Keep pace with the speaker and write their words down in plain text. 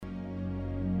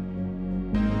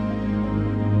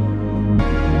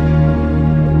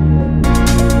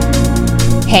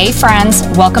Hey friends,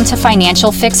 welcome to Financial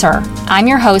Fixer. I'm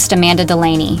your host, Amanda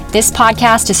Delaney. This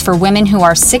podcast is for women who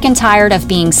are sick and tired of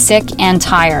being sick and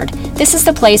tired. This is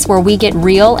the place where we get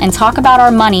real and talk about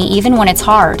our money even when it's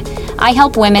hard. I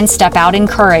help women step out in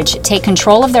courage, take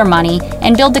control of their money,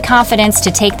 and build the confidence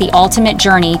to take the ultimate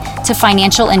journey to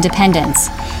financial independence.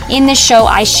 In this show,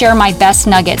 I share my best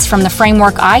nuggets from the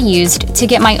framework I used to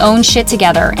get my own shit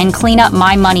together and clean up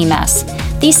my money mess.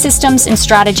 These systems and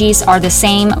strategies are the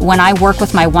same when I work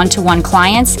with my one-to-one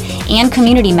clients and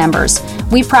community members.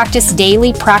 We practice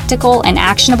daily practical and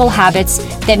actionable habits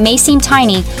that may seem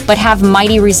tiny but have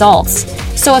mighty results.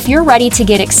 So if you're ready to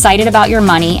get excited about your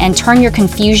money and turn your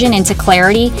confusion into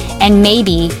clarity and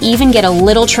maybe even get a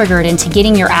little triggered into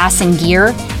getting your ass in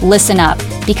gear, listen up,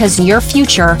 because your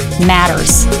future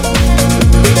matters.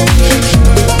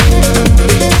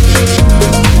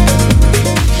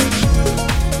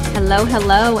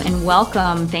 Hello, and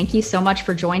welcome. Thank you so much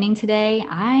for joining today.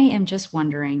 I am just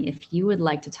wondering if you would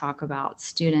like to talk about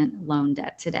student loan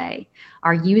debt today.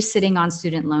 Are you sitting on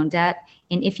student loan debt?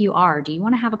 And if you are, do you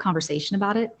want to have a conversation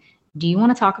about it? Do you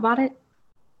want to talk about it?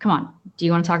 Come on. Do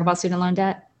you want to talk about student loan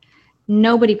debt?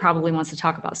 Nobody probably wants to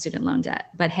talk about student loan debt,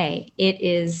 but hey, it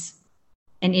is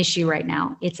an issue right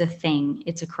now. It's a thing.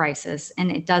 It's a crisis,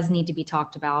 and it does need to be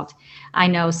talked about. I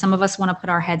know some of us want to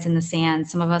put our heads in the sand.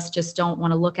 Some of us just don't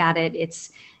want to look at it.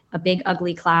 It's a big,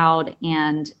 ugly cloud,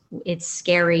 and it's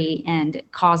scary and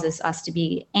it causes us to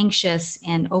be anxious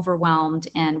and overwhelmed,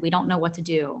 and we don't know what to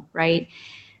do, right?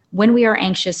 When we are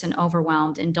anxious and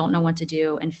overwhelmed and don't know what to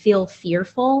do and feel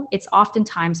fearful, it's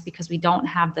oftentimes because we don't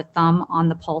have the thumb on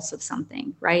the pulse of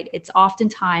something, right? It's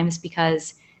oftentimes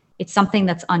because it's something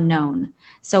that's unknown.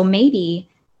 So maybe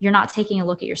you're not taking a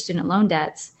look at your student loan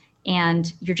debts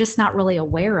and you're just not really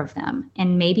aware of them.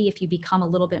 And maybe if you become a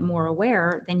little bit more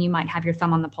aware, then you might have your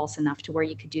thumb on the pulse enough to where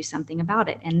you could do something about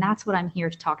it. And that's what I'm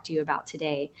here to talk to you about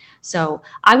today. So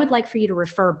I would like for you to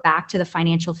refer back to the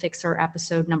Financial Fixer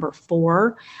episode number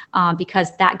 4,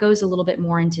 because that goes a little bit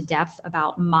more into depth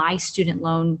about my student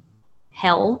loan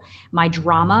hell, my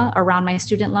drama around my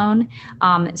student loan.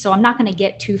 So I'm not going to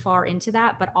get too far into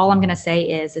that, but all I'm going to say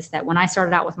is that when I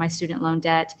started out with my student loan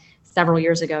debt several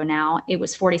years ago now, it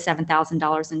was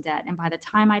 $47,000 in debt. And by the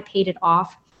time I paid it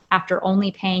off, after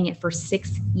only paying it for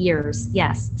 6 years,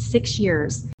 yes, 6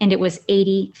 years, and it was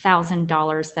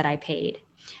 $80,000 that I paid.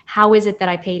 How is it that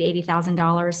I paid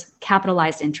 $80,000?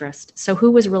 Capitalized interest. So who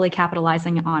was really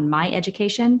capitalizing on my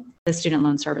education? The student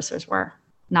loan servicers were,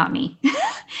 not me.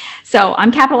 So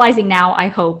I'm capitalizing now, I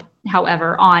hope,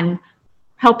 however, on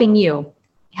helping you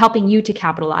to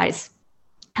capitalize,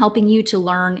 helping you to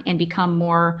learn and become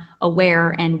more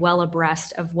aware and well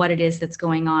abreast of what it is that's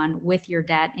going on with your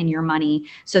debt and your money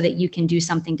so that you can do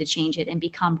something to change it and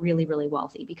become really, really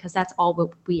wealthy, because that's all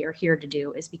what we are here to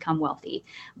do, is become wealthy.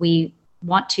 We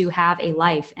want to have a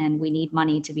life, and we need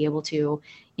money to be able to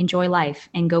enjoy life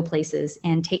and go places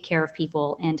and take care of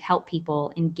people and help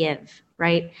people and give,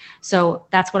 right? So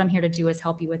that's what I'm here to do, is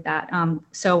help you with that.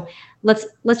 So let's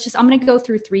just, I'm going to go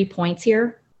through 3 points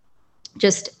here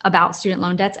just about student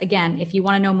loan debts. Again, if you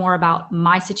want to know more about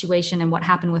my situation and what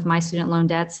happened with my student loan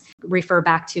debts, refer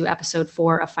back to episode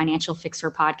 4 of Financial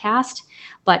Fixer podcast.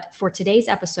 But for today's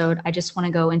episode, I just want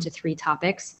to go into 3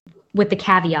 topics with the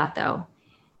caveat though.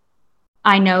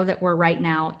 I know that we're right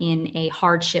now in a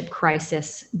hardship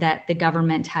crisis, that the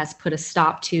government has put a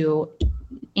stop to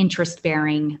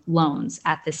interest-bearing loans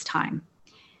at this time.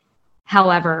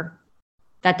 However,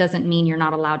 that doesn't mean you're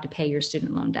not allowed to pay your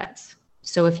student loan debts.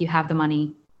 So if you have the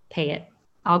money, pay it.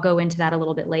 I'll go into that a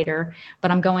little bit later, but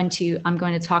I'm going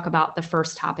to talk about the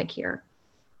first topic here.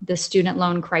 The student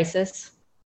loan crisis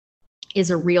is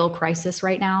a real crisis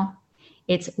right now.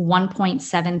 It's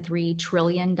 $1.73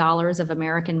 trillion of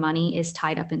American money is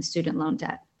tied up in student loan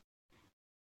debt.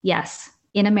 Yes,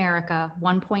 in America,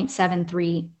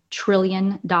 $1.73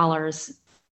 trillion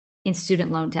in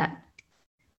student loan debt.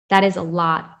 That is a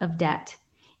lot of debt.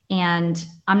 And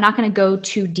I'm not going to go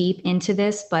too deep into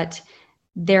this, but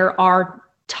there are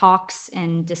talks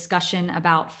and discussion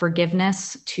about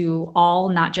forgiveness to all,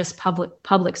 not just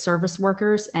public service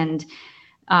workers. And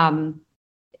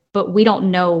but we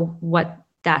don't know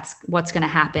what's going to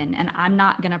happen. And I'm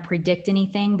not going to predict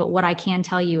anything, but what I can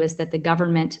tell you is that the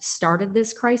government started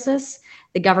this crisis.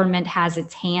 The government has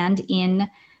its hand in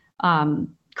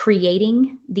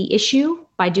creating the issue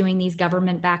by doing these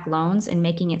government-backed loans and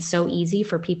making it so easy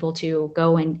for people to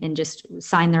go and just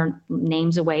sign their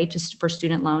names away just for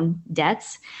student loan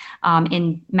debts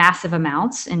in massive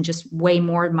amounts and just way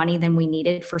more money than we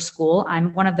needed for school.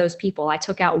 I'm one of those people. I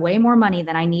took out way more money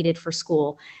than I needed for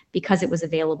school because it was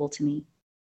available to me,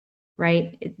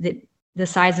 right? the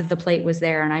size of the plate was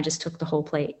there and I just took the whole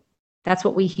plate. That's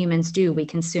what we humans do. We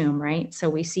consume, right? So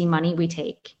we see money, we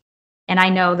take. And I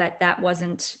know that that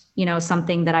wasn't,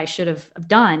 something that I should have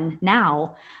done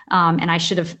now. And I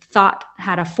should have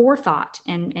had a forethought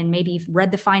and maybe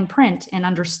read the fine print and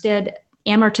understood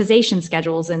amortization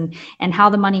schedules and how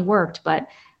the money worked. But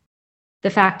the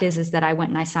fact is that I went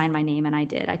and I signed my name and I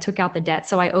did. I took out the debt.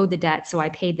 So I owed the debt. So I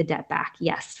paid the debt back.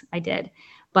 Yes, I did.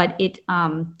 But it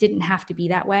didn't have to be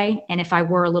that way. And if I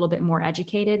were a little bit more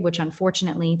educated, which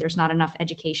unfortunately there's not enough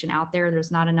education out there,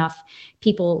 there's not enough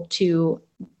people to,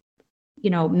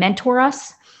 mentor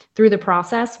us through the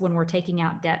process when we're taking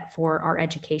out debt for our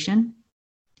education.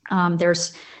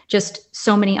 There's just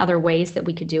so many other ways that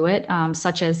we could do it,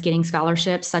 such as getting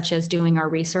scholarships, such as doing our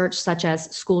research, such as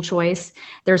school choice.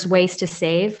 There's ways to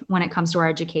save when it comes to our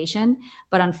education.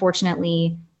 But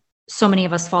unfortunately, so many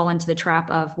of us fall into the trap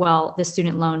of, well, the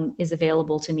student loan is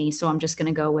available to me, so I'm just going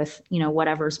to go with,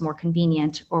 whatever's more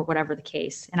convenient or whatever the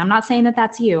case. And I'm not saying that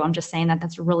that's you. I'm just saying that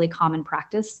that's a really common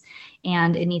practice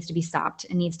and it needs to be stopped.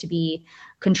 It needs to be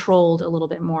controlled a little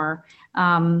bit more,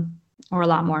 or a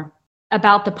lot more.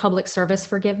 About the public service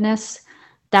forgiveness,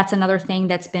 that's another thing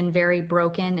that's been very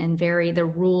broken and the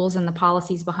rules and the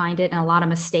policies behind it. And a lot of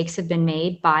mistakes have been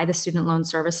made by the student loan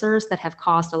servicers that have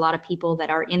caused a lot of people that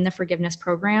are in the forgiveness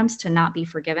programs to not be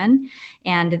forgiven.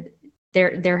 And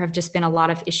there have just been a lot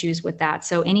of issues with that.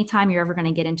 So anytime you're ever going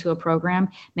to get into a program,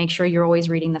 make sure you're always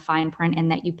reading the fine print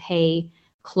and that you pay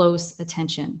close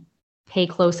attention. Pay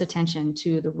close attention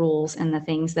to the rules and the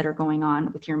things that are going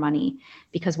on with your money,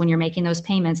 because when you're making those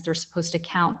payments, they're supposed to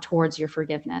count towards your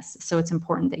forgiveness. So it's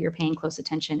important that you're paying close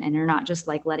attention and you're not just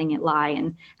like letting it lie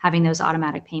and having those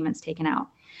automatic payments taken out.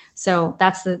 So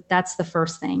that's the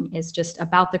first thing, is just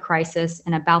about the crisis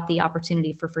and about the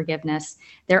opportunity for forgiveness.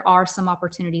 There are some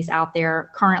opportunities out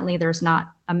there. Currently, there's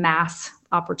not a mass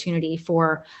opportunity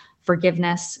for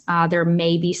forgiveness. There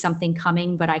may be something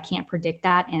coming, but I can't predict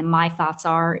that. And my thoughts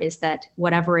is that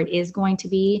whatever it is going to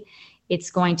be,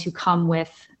 it's going to come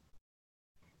with,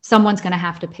 someone's going to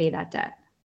have to pay that debt.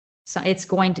 So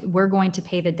we're going to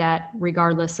pay the debt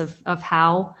regardless of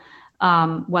how,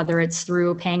 whether it's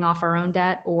through paying off our own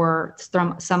debt or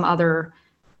from some other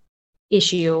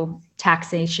issue,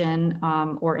 taxation,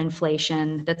 or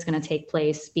inflation that's going to take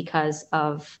place because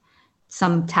of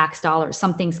some tax dollars.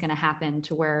 Something's going to happen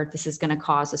to where this is going to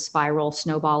cause a spiral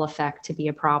snowball effect to be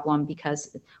a problem,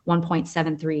 because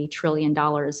 $1.73 trillion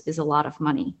is a lot of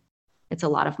money. It's a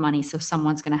lot of money. So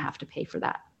someone's going to have to pay for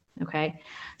that. Okay.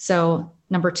 So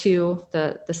number two,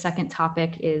 the second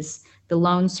topic is the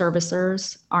loan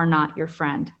servicers are not your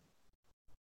friend.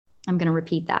 I'm going to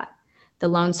repeat that. The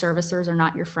loan servicers are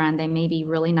not your friend. They may be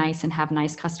really nice and have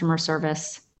nice customer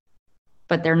service,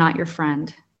 but they're not your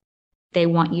friend. They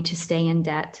want you to stay in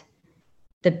debt.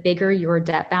 The bigger your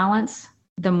debt balance,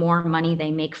 the more money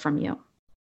they make from you.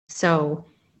 So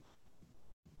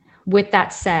with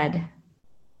that said,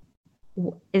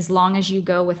 as long as you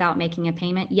go without making a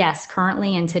payment, yes,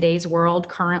 currently in today's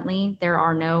world,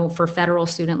 for federal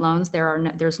student loans,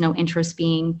 there's no interest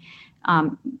being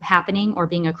happening or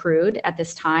being accrued at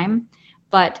this time.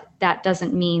 But that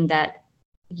doesn't mean that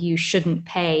you shouldn't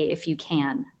pay if you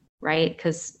can, right?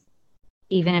 Because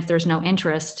even if there's no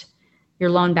interest, your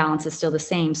loan balance is still the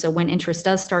same. So when interest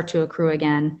does start to accrue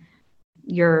again,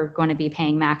 you're going to be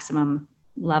paying maximum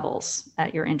levels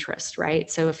at your interest,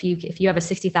 right? So if you have a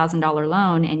 $60,000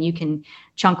 loan and you can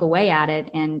chunk away at it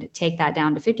and take that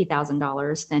down to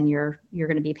 $50,000, then you're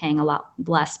going to be paying a lot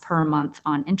less per month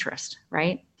on interest,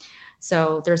 right?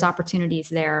 So there's opportunities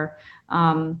there.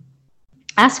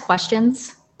 Ask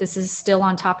questions. This is still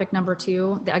on topic number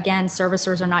two. Again,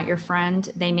 servicers are not your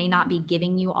friend. They may not be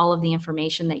giving you all of the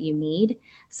information that you need,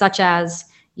 such as,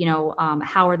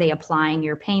 how are they applying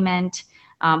your payment?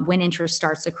 When interest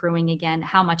starts accruing again,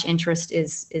 how much interest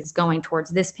is going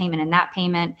towards this payment and that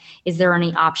payment? Is there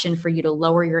any option for you to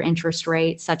lower your interest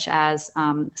rate, such as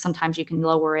sometimes you can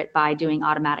lower it by doing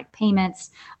automatic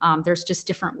payments? There's just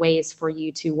different ways for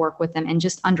you to work with them and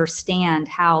just understand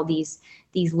how these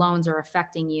loans are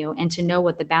affecting you, and to know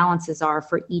what the balances are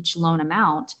for each loan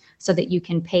amount so that you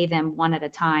can pay them one at a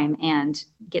time and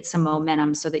get some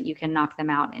momentum so that you can knock them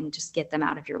out and just get them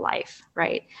out of your life,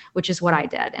 right? Which is what I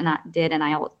did. And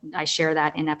I share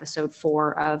that in episode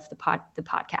 4 of the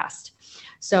podcast.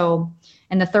 So,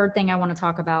 and the third thing I want to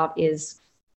talk about is,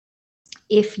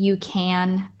 if you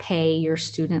can pay your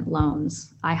student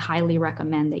loans, I highly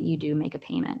recommend that you do make a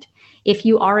payment. If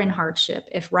you are in hardship,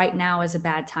 if right now is a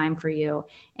bad time for you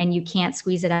and you can't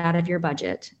squeeze it out of your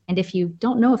budget, and if you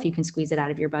don't know if you can squeeze it out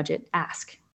of your budget,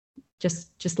 ask.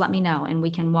 just let me know, and we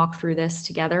can walk through this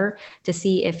together to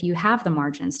see if you have the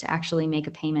margins to actually make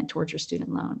a payment towards your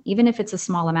student loan. Even if it's a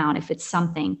small amount, if it's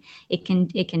something, it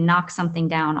can knock something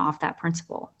down off that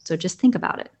principal. So just think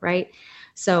about it, right?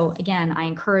 So again, I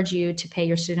encourage you to pay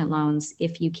your student loans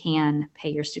if you can pay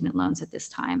your student loans at this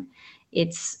time.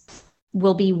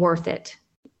 Will be worth it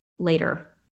later,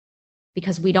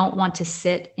 because we don't want to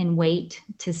sit and wait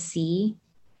to see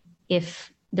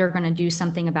if they're going to do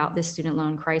something about this student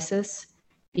loan crisis,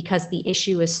 because the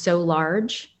issue is so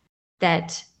large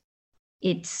that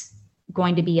it's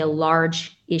going to be a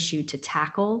large issue to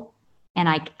tackle. And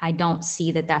I don't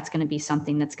see that that's going to be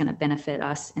something that's going to benefit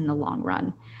us in the long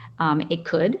run. It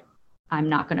could. I'm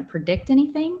not going to predict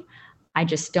anything. I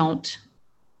just don't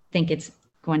think it's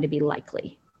going to be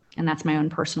likely. And that's my own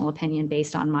personal opinion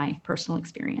based on my personal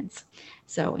experience.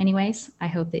 So anyways, I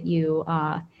hope that you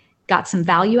got some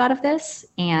value out of this.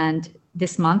 And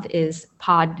this month is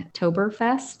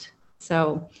Podtoberfest.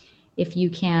 So if you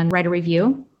can write a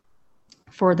review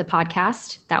for the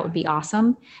podcast, that would be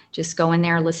awesome. Just go in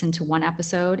there, listen to one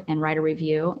episode and write a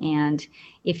review. And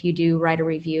if you do write a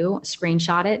review,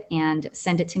 screenshot it and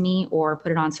send it to me or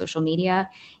put it on social media,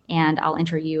 and I'll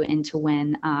enter you in to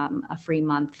win a free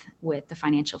month with the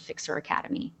Financial Fixer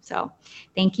Academy. So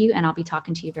thank you, and I'll be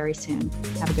talking to you very soon.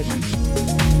 Have a good one.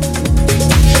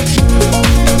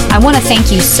 I want to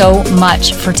thank you so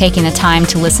much for taking the time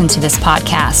to listen to this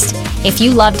podcast. If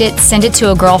you loved it, send it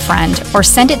to a girlfriend or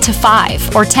send it to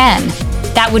 5 or 10.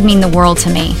 That would mean the world to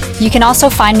me. You can also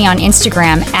find me on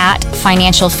Instagram at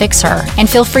Financial Fixer, and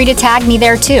feel free to tag me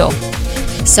there too.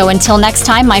 So until next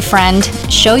time, my friend,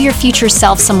 show your future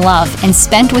self some love and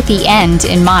spend with the end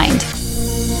in mind.